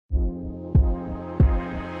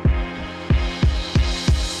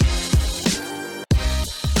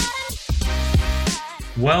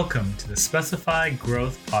Welcome to the Specified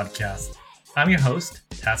Growth Podcast. I'm your host,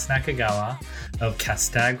 Tats Nakagawa of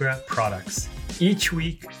Castagra Products. Each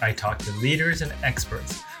week, I talk to leaders and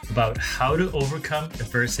experts about how to overcome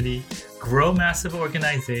adversity, grow massive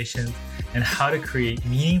organizations, and how to create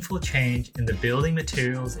meaningful change in the building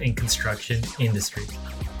materials and construction industry.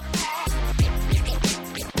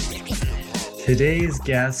 Today's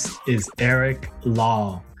guest is Eric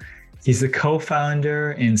Law. He's the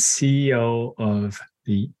co-founder and CEO of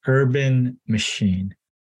the Urban Machine.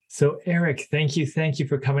 So Eric, thank you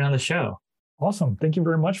for coming on the show. Awesome. Thank you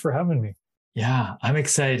very much for having me. Yeah, I'm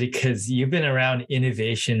excited because you've been around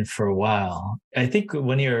innovation for a while. I think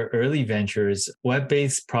one of your early ventures,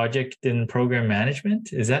 web-based project and program management,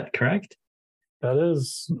 is that correct? That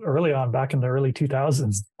is early on, back in the early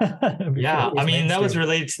 2000s. Yeah, I mean, that was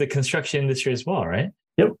related to the construction industry as well, right?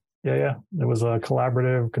 Yep. Yeah. It was a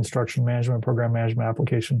collaborative construction management, program management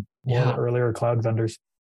application. One of the earlier cloud vendors.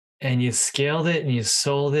 And you scaled it and you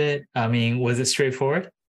sold it. I mean, was it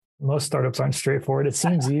straightforward? Most startups aren't straightforward. It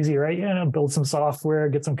seems easy, right? Yeah, build some software,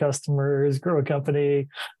 get some customers, grow a company. A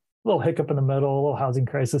little hiccup in the middle, a little housing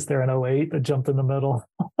crisis there in 2008 that jumped in the middle.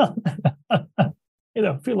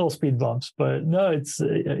 A few little speed bumps, but no,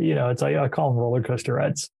 I call them roller coaster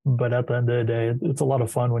rides. But at the end of the day, it's a lot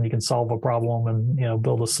of fun when you can solve a problem and,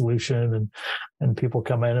 build a solution and people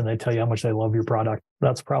come in and they tell you how much they love your product.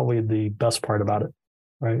 That's probably the best part about it,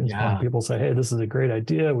 right? It's when people say, hey, this is a great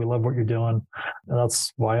idea. We love what you're doing. And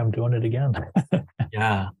that's why I'm doing it again.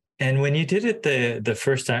 Yeah. And when you did it the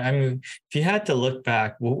first time, I mean, if you had to look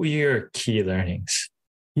back, what were your key learnings?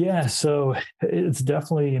 Yeah, so it's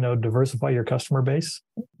definitely, diversify your customer base.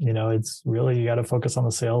 It's really, you got to focus on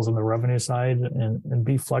the sales and the revenue side and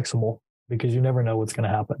be flexible because you never know what's going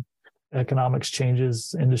to happen. Economics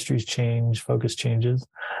changes, industries change, focus changes,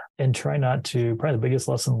 and probably the biggest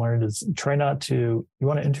lesson learned is you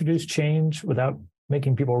want to introduce change without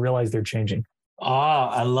making people realize they're changing.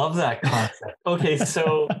 I love that concept. Okay,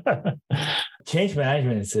 so change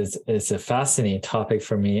management is a fascinating topic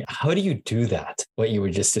for me. How do you do that, what you were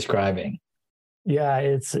just describing? Yeah,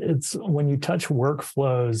 it's when you touch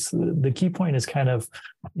workflows, the key point is kind of,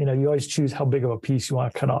 you always choose how big of a piece you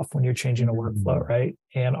want to cut off when you're changing a workflow, right?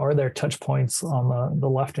 And are there touch points on the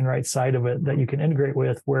left and right side of it that you can integrate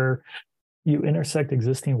with where you intersect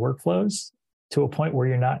existing workflows to a point where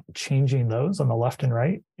you're not changing those on the left and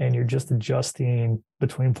right, and you're just adjusting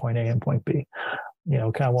between point A and point B.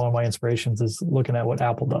 Kind of one of my inspirations is looking at what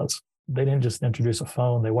Apple does. They didn't just introduce a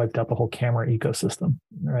phone, they wiped out the whole camera ecosystem,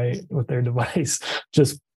 right? With their device,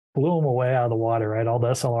 just blew them away out of the water, right? All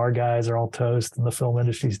the SLR guys are all toast and the film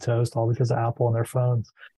industry's toast, all because of Apple and their phones.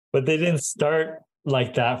 But they didn't start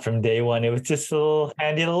like that from day one. It was just a little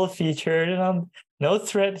handy little feature, no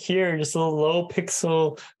threat here, just a little low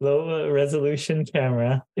pixel, low resolution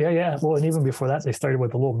camera. Yeah. Well, and even before that, they started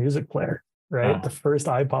with a little music player, right? The first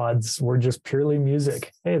iPods were just purely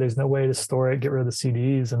music. Hey, there's no way to store it, get rid of the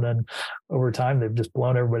CDs. And then over time, they've just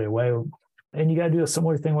blown everybody away. And you got to do a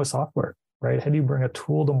similar thing with software, right? How do you bring a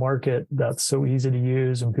tool to market that's so easy to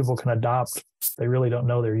use and people can adopt? They really don't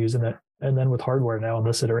know they're using it. And then with hardware now in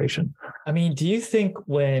this iteration. I mean, do you think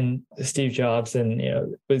when Steve Jobs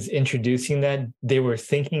was introducing that, they were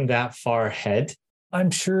thinking that far ahead?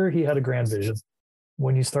 I'm sure he had a grand vision.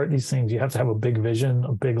 When you start these things, you have to have a big vision,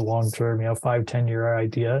 a big long-term, 5-10-year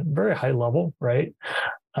idea, very high level, right?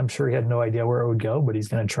 I'm sure he had no idea where it would go, but he's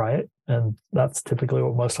going to try it. And that's typically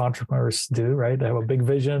what most entrepreneurs do, right? They have a big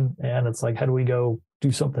vision and it's like, how do we go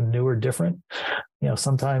do something new or different?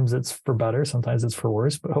 Sometimes it's for better, sometimes it's for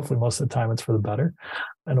worse, but hopefully most of the time it's for the better.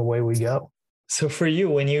 And away we go. So for you,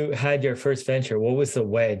 when you had your first venture, what was the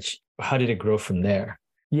wedge? How did it grow from there?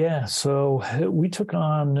 Yeah, so we took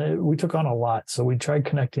on a lot. So we tried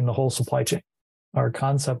connecting the whole supply chain. Our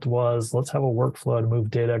concept was, let's have a workflow to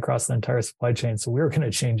move data across the entire supply chain. So we were going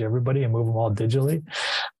to change everybody and move them all digitally,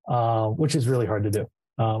 which is really hard to do.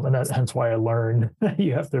 And that's hence why I learned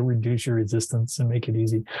you have to reduce your resistance and make it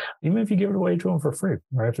easy. Even if you give it away to them for free,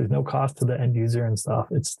 right? If there's no cost to the end user and stuff,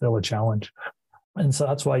 it's still a challenge. And so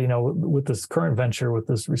that's why, with this current venture, with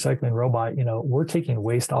this recycling robot, we're taking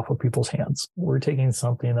waste off of people's hands. We're taking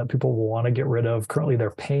something that people will want to get rid of. Currently,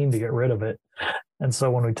 they're paying to get rid of it. And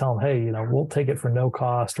so when we tell them, hey, we'll take it for no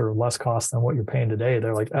cost or less cost than what you're paying today,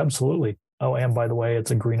 they're like, absolutely. Oh, and by the way,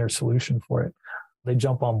 it's a greener solution for it. They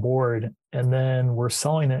jump on board and then we're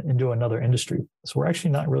selling it into another industry. So we're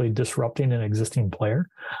actually not really disrupting an existing player.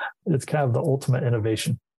 It's kind of the ultimate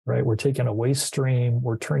innovation, right? We're taking a waste stream,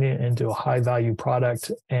 we're turning it into a high value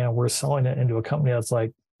product, and we're selling it into a company that's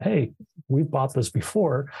like, hey, we bought this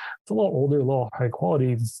before. It's a little older, a little high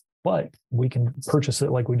quality, but we can purchase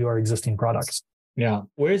it like we do our existing products. Yeah.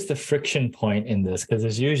 Where's the friction point in this? Because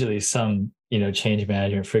there's usually some, change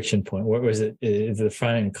management friction point. What was it? Is the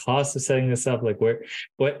front end cost of setting this up? Like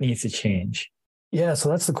what needs to change? Yeah, so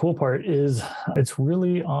that's the cool part is it's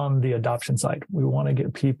really on the adoption side. We want to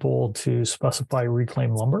get people to specify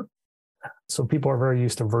reclaimed lumber. So people are very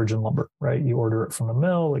used to virgin lumber, right? You order it from the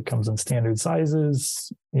mill, it comes in standard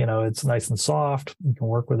sizes, it's nice and soft, you can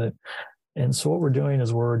work with it. And so what we're doing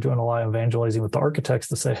is we're doing a lot of evangelizing with the architects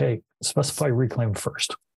to say, hey, specify reclaimed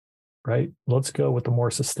first, right? Let's go with the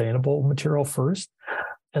more sustainable material first.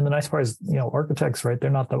 And the nice part is, architects, right? They're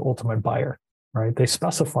not the ultimate buyer, right? They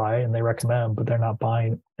specify and they recommend, but they're not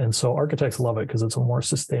buying. And so architects love it because it's a more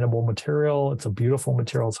sustainable material. It's a beautiful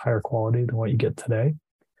material. It's higher quality than what you get today.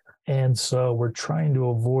 And so we're trying to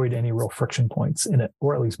avoid any real friction points in it,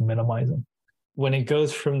 or at least minimize them. When it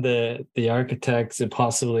goes from the architects and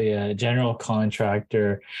possibly a general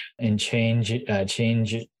contractor and change,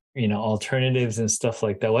 alternatives and stuff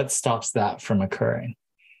like that, what stops that from occurring?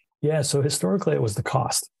 Yeah. So historically it was the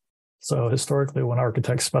cost. So historically when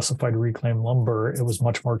architects specified reclaimed lumber, it was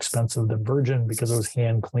much more expensive than virgin because it was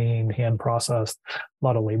hand cleaned, hand processed, a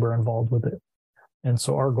lot of labor involved with it. And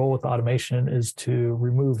so our goal with automation is to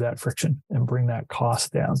remove that friction and bring that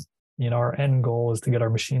cost down. Our end goal is to get our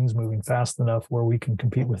machines moving fast enough where we can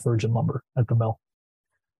compete with virgin lumber at the mill.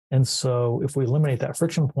 And so if we eliminate that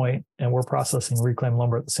friction point and we're processing reclaimed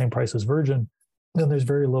lumber at the same price as virgin, then there's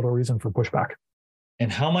very little reason for pushback.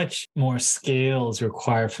 And how much more scale is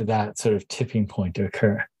required for that sort of tipping point to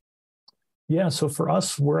occur? Yeah, so for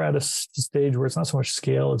us, we're at a stage where it's not so much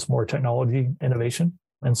scale, it's more technology innovation.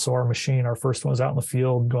 And so our machine, our first one is out in the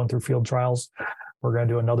field, going through field trials. We're going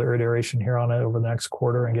to do another iteration here on it over the next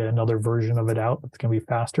quarter and get another version of it out that's going to be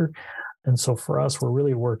faster. And so for us, we're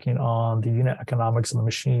really working on the unit economics of the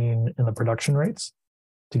machine and the production rates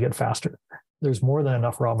to get faster. There's more than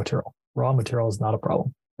enough raw material. Raw material is not a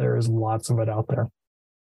problem. There is lots of it out there.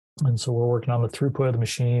 And so we're working on the throughput of the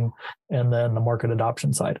machine and then the market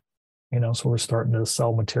adoption side. So we're starting to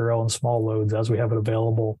sell material in small loads as we have it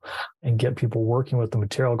available and get people working with the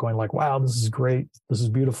material going like, wow, this is great. This is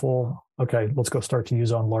beautiful. Okay, let's go start to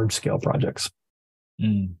use on large scale projects.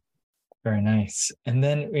 Very nice. And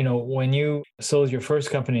then, when you sold your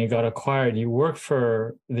first company, you got acquired, you worked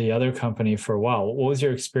for the other company for a while. What was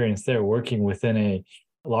your experience there working within a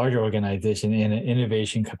large organization in an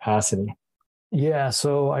innovation capacity? Yeah,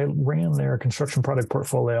 so I ran their construction product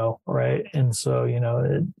portfolio, right? And so,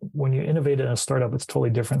 when you innovate in a startup, it's totally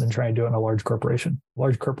different than trying to do it in a large corporation.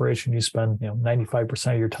 Large corporation, you spend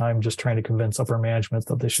 95% of your time just trying to convince upper management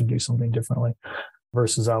that they should do something differently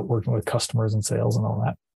versus out working with customers and sales and all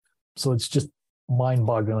that. So it's just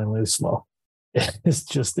mind-bogglingly slow.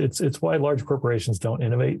 It's why large corporations don't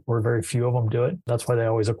innovate, or very few of them do it. That's why they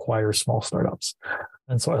always acquire small startups.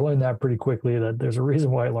 And so I learned that pretty quickly, that there's a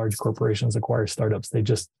reason why large corporations acquire startups.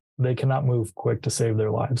 They cannot move quick to save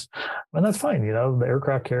their lives. And that's fine. The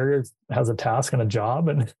aircraft carrier has a task and a job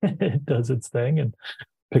and it does its thing and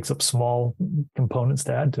picks up small components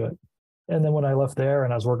to add to it. And then when I left there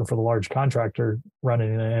and I was working for the large contractor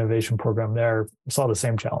running an innovation program there, I saw the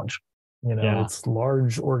same challenge. It's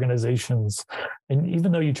large organizations. And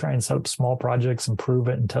even though you try and set up small projects and prove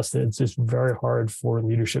it and test it, it's just very hard for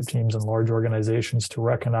leadership teams and large organizations to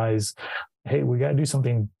recognize, hey, we got to do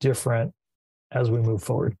something different as we move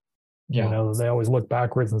forward. Yeah. They always look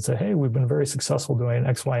backwards and say, hey, we've been very successful doing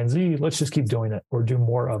X, Y, and Z. Let's just keep doing it or do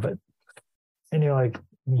more of it. And you're like,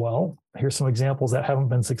 well, here's some examples that haven't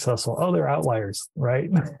been successful. Oh, they're outliers,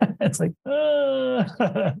 right? It's like,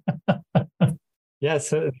 yeah.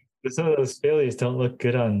 So some of those failures don't look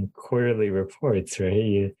good on quarterly reports, right?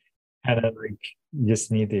 You kind of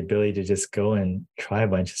just need the ability to just go and try a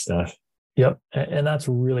bunch of stuff. Yep. And that's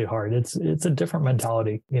really hard. It's a different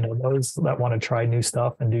mentality. Those that want to try new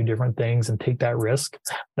stuff and do different things and take that risk,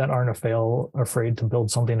 that aren't afraid to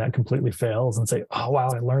build something that completely fails and say, oh, wow,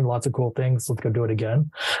 I learned lots of cool things. Let's go do it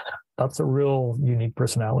again. That's a real unique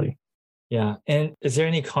personality. Yeah. And is there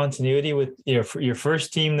any continuity with your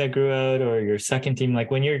first team that grew out or your second team? Like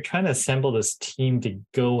when you're trying to assemble this team to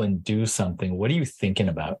go and do something, what are you thinking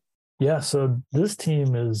about? Yeah. So this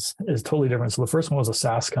team is totally different. So the first one was a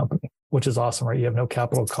SaaS company, which is awesome, right? You have no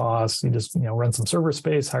capital costs. You just, run some server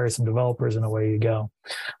space, hire some developers, and away you go.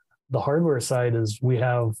 The hardware side is we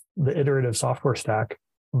have the iterative software stack,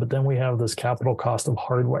 but then we have this capital cost of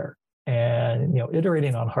hardware. And,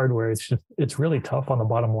 iterating on hardware, it's really tough on the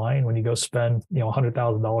bottom line when you go spend,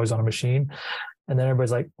 $100,000 on a machine. And then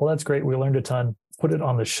everybody's like, well, that's great. We learned a ton, put it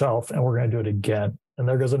on the shelf and we're going to do it again. and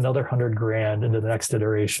there goes another $100,000 into the next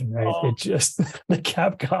iteration, right? Oh. It just, the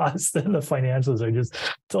cap cost and the financials are just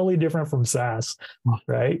totally different from SaaS,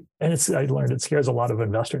 right? And I learned it scares a lot of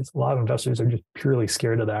investors. A lot of investors are just purely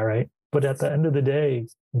scared of that, right? But at the end of the day,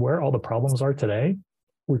 where all the problems are today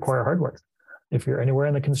require hardware. If you're anywhere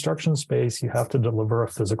in the construction space, you have to deliver a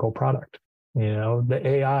physical product. The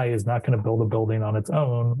AI is not going to build a building on its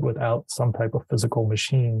own without some type of physical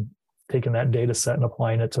machine taking that data set and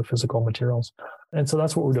applying it to physical materials. And so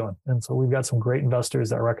that's what we're doing. And so we've got some great investors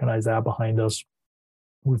that recognize that behind us.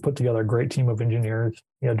 We've put together a great team of engineers,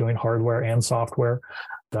 doing hardware and software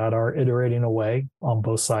that are iterating away on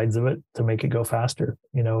both sides of it to make it go faster.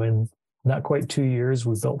 In not quite 2 years,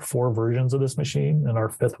 we've built 4 versions of this machine, and our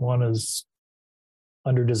 5th one is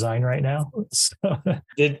under design right now. So,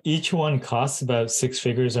 did each one cost about 6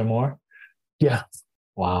 figures or more? Yeah.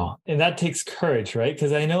 Wow. And that takes courage, right?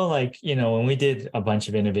 Because I know, when we did a bunch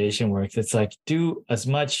of innovation work, it's like do as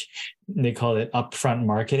much, they call it upfront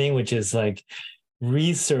marketing, which is like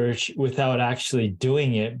research without actually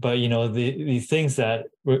doing it. But, the things that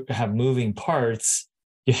have moving parts,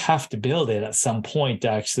 you have to build it at some point to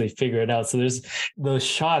actually figure it out. So there's those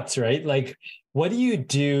shots, right? Like, what do you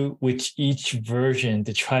do with each version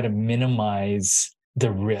to try to minimize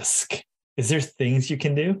the risk? Is there things you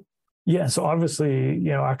can do? Yeah. So obviously,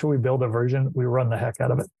 after we build a version, we run the heck out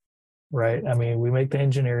of it, right? I mean, we make the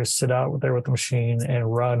engineers sit out there with the machine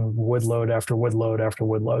and run wood load after wood load after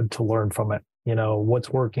wood load to learn from it. What's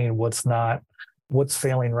working, what's not, what's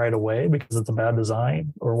failing right away because it's a bad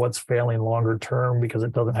design, or what's failing longer term because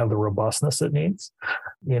it doesn't have the robustness it needs.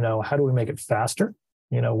 How do we make it faster?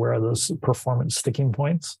 Where are those performance sticking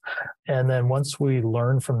points? And then once we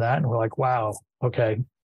learn from that and we're like, wow, okay,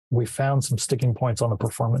 we found some sticking points on the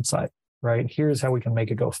performance side, right? Here's how we can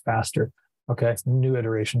make it go faster. Okay, new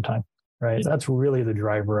iteration time, right? That's really the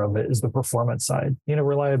driver of it, is the performance side.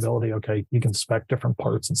 Reliability, okay, you can spec different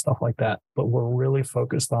parts and stuff like that, but we're really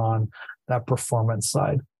focused on that performance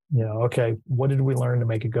side. Okay, what did we learn to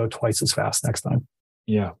make it go twice as fast next time?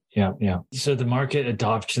 Yeah. So the market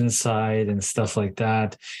adoption side and stuff like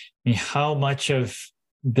that, how much of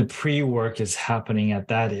the pre-work is happening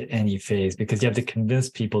at any phase? Because you have to convince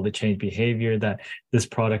people to change behavior, that this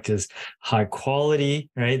product is high quality,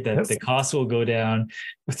 right? That the cost will go down.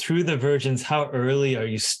 Through the versions, how early are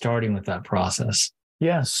you starting with that process?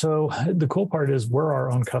 Yeah. So the cool part is we're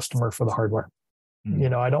our own customer for the hardware.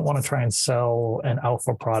 I don't want to try and sell an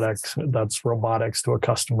alpha product that's robotics to a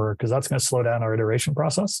customer, because that's going to slow down our iteration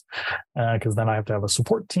process. Because then I have to have a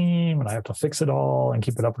support team and I have to fix it all and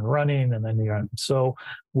keep it up and running. And then, so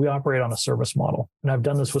we operate on a service model. And I've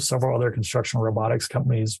done this with several other construction robotics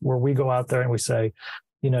companies where we go out there and we say,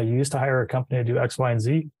 you used to hire a company to do X, Y, and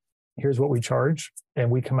Z. Here's what we charge.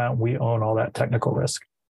 And we come out and we own all that technical risk.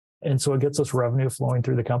 And so it gets us revenue flowing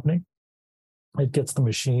through the company. It gets the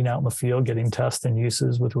machine out in the field, getting tests and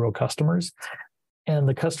uses with real customers. And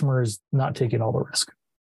the customer is not taking all the risk,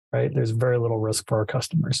 right? There's very little risk for our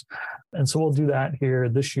customers. And so we'll do that here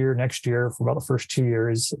this year, next year, for about the first 2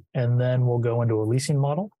 years. And then we'll go into a leasing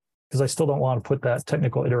model, because I still don't want to put that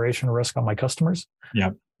technical iteration risk on my customers.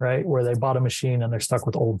 Yeah. Right. Where they bought a machine and they're stuck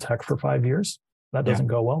with old tech for 5 years. That doesn't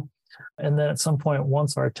go well. And then at some point,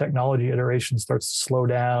 once our technology iteration starts to slow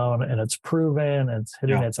down and it's proven and it's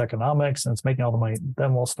hitting its economics and it's making all the money,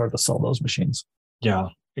 then we'll start to sell those machines. Yeah.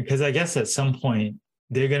 Because I guess at some point,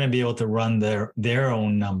 they're going to be able to run their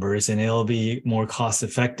own numbers, and it'll be more cost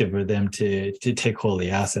effective for them to take hold of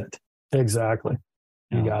the asset. Exactly.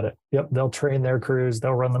 You got it. Yep. They'll train their crews.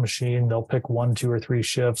 They'll run the machine. They'll pick 1, 2, or 3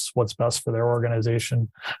 shifts, what's best for their organization.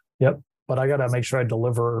 Yep. But I got to make sure I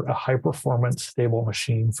deliver a high performance, stable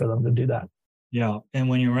machine for them to do that. Yeah. And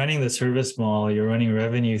when you're running the service model, you're running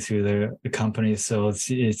revenue through the company. So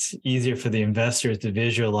it's easier for the investors to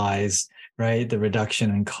visualize, right, the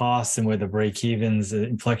reduction in costs and where the break evens, the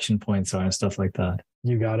inflection points are and stuff like that.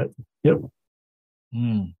 You got it. Yep.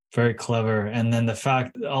 Very clever. And then the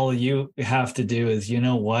fact all you have to do is,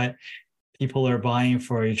 what people are buying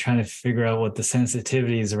for, you're trying to figure out what the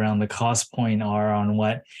sensitivities around the cost point are on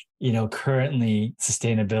what, currently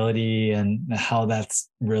sustainability and how that's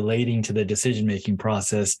relating to the decision-making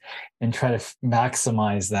process, and try to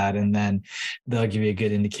maximize that. And then they'll give you a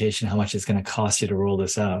good indication how much it's going to cost you to roll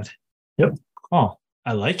this out. Yep. Oh,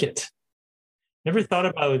 I like it. Never thought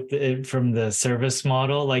about it from the service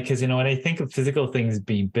model, because when I think of physical things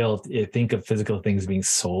being built, I think of physical things being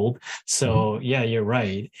sold. So yeah, you're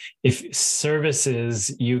right. If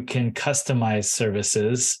services, you can customize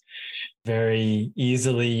services very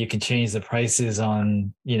easily. You can change the prices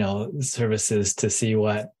on, services to see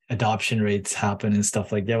what adoption rates happen and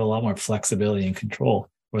stuff like that. You have a lot more flexibility and control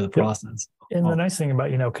for the process. And the nice thing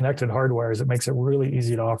about, connected hardware is it makes it really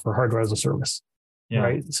easy to offer hardware as a service,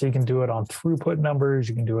 right? So you can do it on throughput numbers,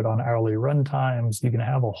 you can do it on hourly run times, you can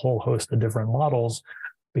have a whole host of different models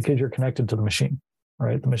because you're connected to the machine,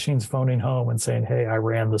 right? The machine's phoning home and saying, hey, I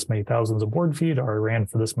ran this many thousands of board feet, or I ran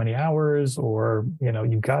for this many hours, or,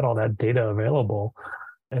 you've got all that data available.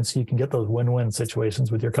 And so you can get those win-win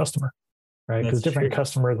situations with your customer, right? Because different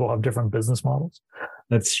customers will have different business models.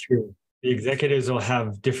 That's true. The executives will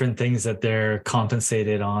have different things that they're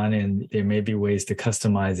compensated on, and there may be ways to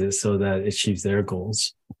customize it so that it achieves their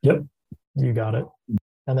goals. Yep, you got it.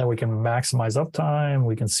 And then we can maximize uptime.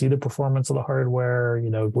 We can see the performance of the hardware.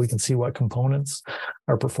 We can see what components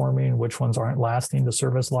are performing, which ones aren't lasting the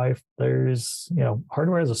service life. There's,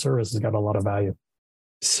 hardware as a service has got a lot of value.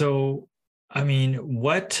 So,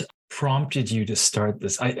 what prompted you to start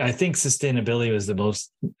this? I think sustainability was the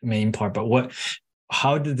most main part, but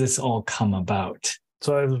how did this all come about?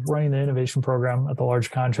 So I was running the innovation program at the large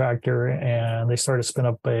contractor, and they started to spin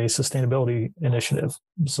up a sustainability initiative.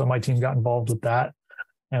 So my team got involved with that,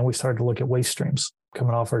 and we started to look at waste streams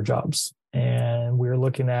coming off our jobs. And we were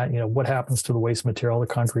looking at, what happens to the waste material, the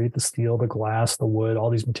concrete, the steel, the glass, the wood, all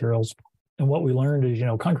these materials. And what we learned is,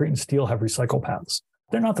 concrete and steel have recycle paths.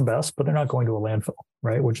 They're not the best, but they're not going to a landfill,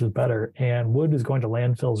 right? Which is better. And wood is going to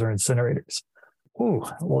landfills or incinerators. Ooh,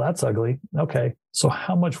 well, that's ugly. Okay. So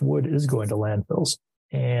how much wood is going to landfills?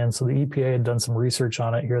 And so the EPA had done some research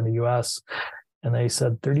on it here in the US, and they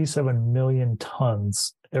said 37 million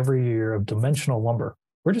tons every year of dimensional lumber.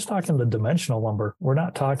 We're just talking the dimensional lumber. We're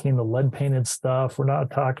not talking the lead painted stuff. We're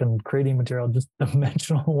not talking crating material, just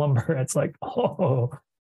dimensional lumber. It's like, oh,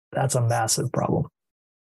 that's a massive problem.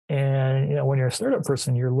 And, when you're a startup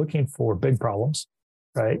person, you're looking for big problems,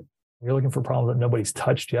 right? You're looking for problems that nobody's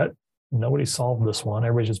touched yet. Nobody solved this one.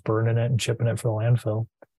 Everybody's just burning it and chipping it for the landfill.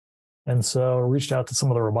 And so I reached out to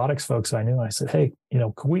some of the robotics folks I knew. And I said, hey,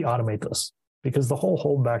 could we automate this? Because the whole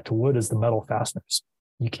holdback to wood is the metal fasteners.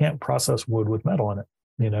 You can't process wood with metal in it.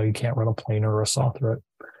 You can't run a planer or a saw through it.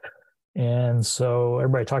 And so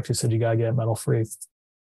everybody I talked to said, you got to get it metal free.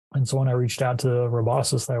 And so when I reached out to a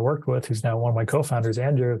roboticist that I worked with, who's now one of my co-founders,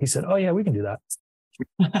 Andrew, he said, oh yeah, we can do that.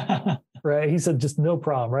 Right. He said, just no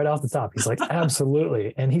problem right off the top. He's like,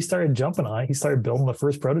 absolutely. And he started jumping on it. He started building the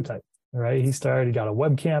first prototype, right? He got a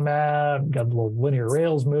webcam app, got the little linear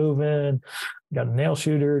rails moving, got a nail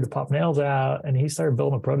shooter to pop nails out. And he started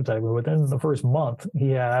building a prototype. And within the first month,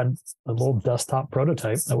 he had a little desktop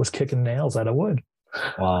prototype that was kicking nails out of wood.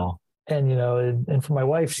 Wow. And, and for my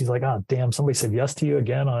wife, she's like, oh, damn, somebody said yes to you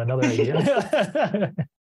again on another idea.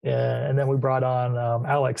 Yeah. And then we brought on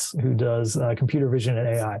Alex, who does computer vision and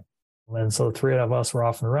AI. And so the three of us were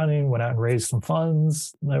off and running, went out and raised some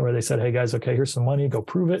funds where they said, hey guys, okay, here's some money, go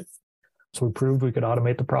prove it. So we proved we could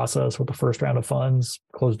automate the process with the first round of funds,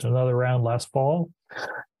 closed another round last fall.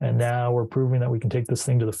 And now we're proving that we can take this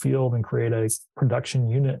thing to the field and create a production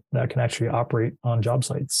unit that can actually operate on job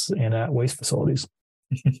sites and at waste facilities.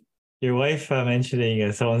 Your wife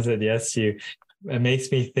mentioning someone said yes to you, it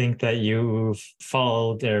makes me think that you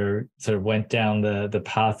followed or sort of went down the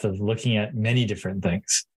path of looking at many different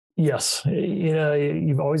things. Yes.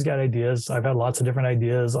 You've always got ideas. I've had lots of different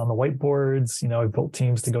ideas on the whiteboards. I've built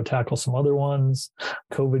teams to go tackle some other ones.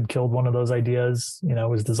 COVID killed one of those ideas. It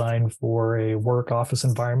was designed for a work office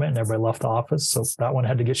environment and everybody left the office. So that one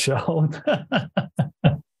had to get shelved.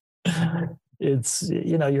 It's,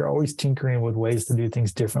 you're always tinkering with ways to do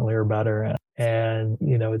things differently or better. And,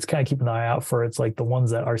 it's kind of keeping an eye out for, it's like the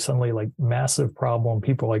ones that are suddenly like massive problem.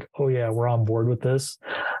 People are like, oh yeah, we're on board with this.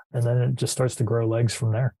 And then it just starts to grow legs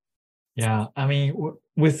from there. Yeah.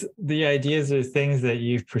 With the ideas or things that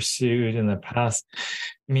you've pursued in the past,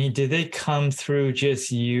 did they come through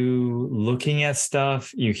just you looking at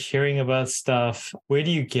stuff, you hearing about stuff? Where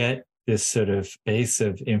do you get this sort of base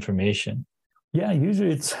of information? Yeah,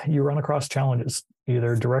 usually it's you run across challenges,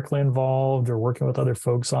 either directly involved or working with other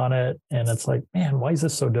folks on it. And it's like, man, why is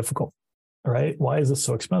this so difficult? Right? Why is this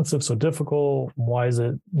so expensive, so difficult? Why is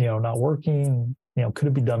it, not working? Could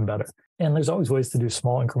it be done better? And there's always ways to do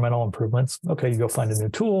small incremental improvements. Okay, you go find a new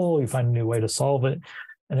tool, you find a new way to solve it.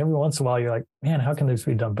 And every once in a while, you're like, man, how can this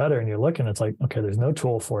be done better? And you look and it's like, okay, there's no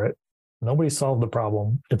tool for it. Nobody solved the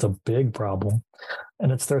problem. It's a big problem.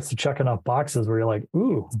 And it starts to check enough boxes where you're like,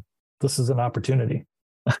 ooh, this is an opportunity.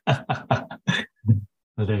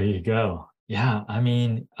 There you go. Yeah.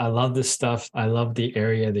 I love this stuff. I love the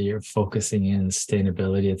area that you're focusing in,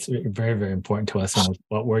 sustainability. It's very, very important to us and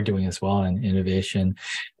what we're doing as well in innovation.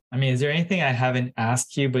 Is there anything I haven't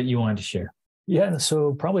asked you, but you wanted to share? Yeah.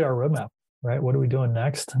 So probably our roadmap. right? What are we doing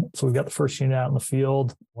next? So we've got the first unit out in the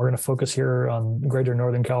field. We're going to focus here on the greater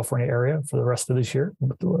Northern California area for the rest of this year.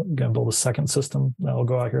 We're going to build a second system that will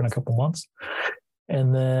go out here in a couple months.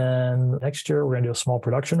 And then next year, we're going to do a small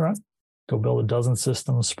production run, go build a dozen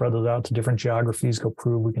systems, spread those out to different geographies, go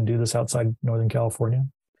prove we can do this outside Northern California.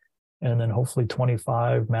 And then hopefully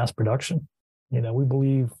 25 mass production. We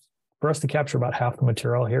believe for us to capture about half the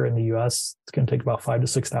material here in the US, it's going to take about 5,000 to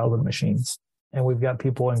 6,000 machines. And we've got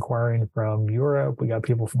people inquiring from Europe. We got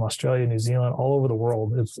people from Australia, New Zealand, all over the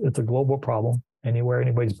world. It's a global problem. Anywhere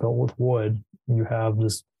anybody's built with wood, you have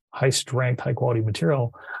this high strength, high quality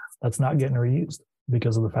material that's not getting reused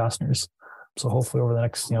because of the fasteners. So hopefully over the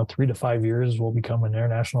next 3 to 5 years, we'll become an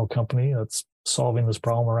international company that's solving this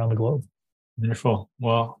problem around the globe. Wonderful.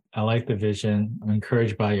 Well, I like the vision. I'm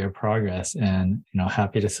encouraged by your progress and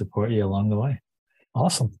happy to support you along the way.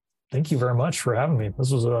 Awesome. Thank you very much for having me.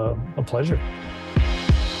 This was a pleasure.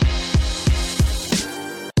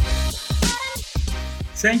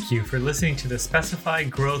 Thank you for listening to the Specify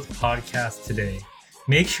Growth podcast today.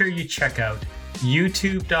 Make sure you check out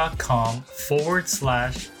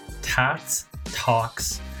youtube.com/Tats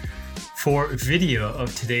Talks for video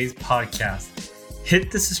of today's podcast.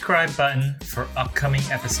 Hit the subscribe button for upcoming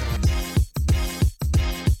episodes.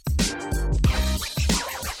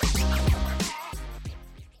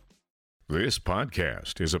 This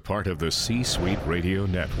podcast is a part of the C-Suite Radio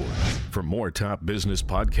Network. For more top business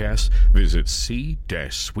podcasts, visit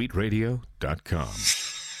c-suiteradio.com.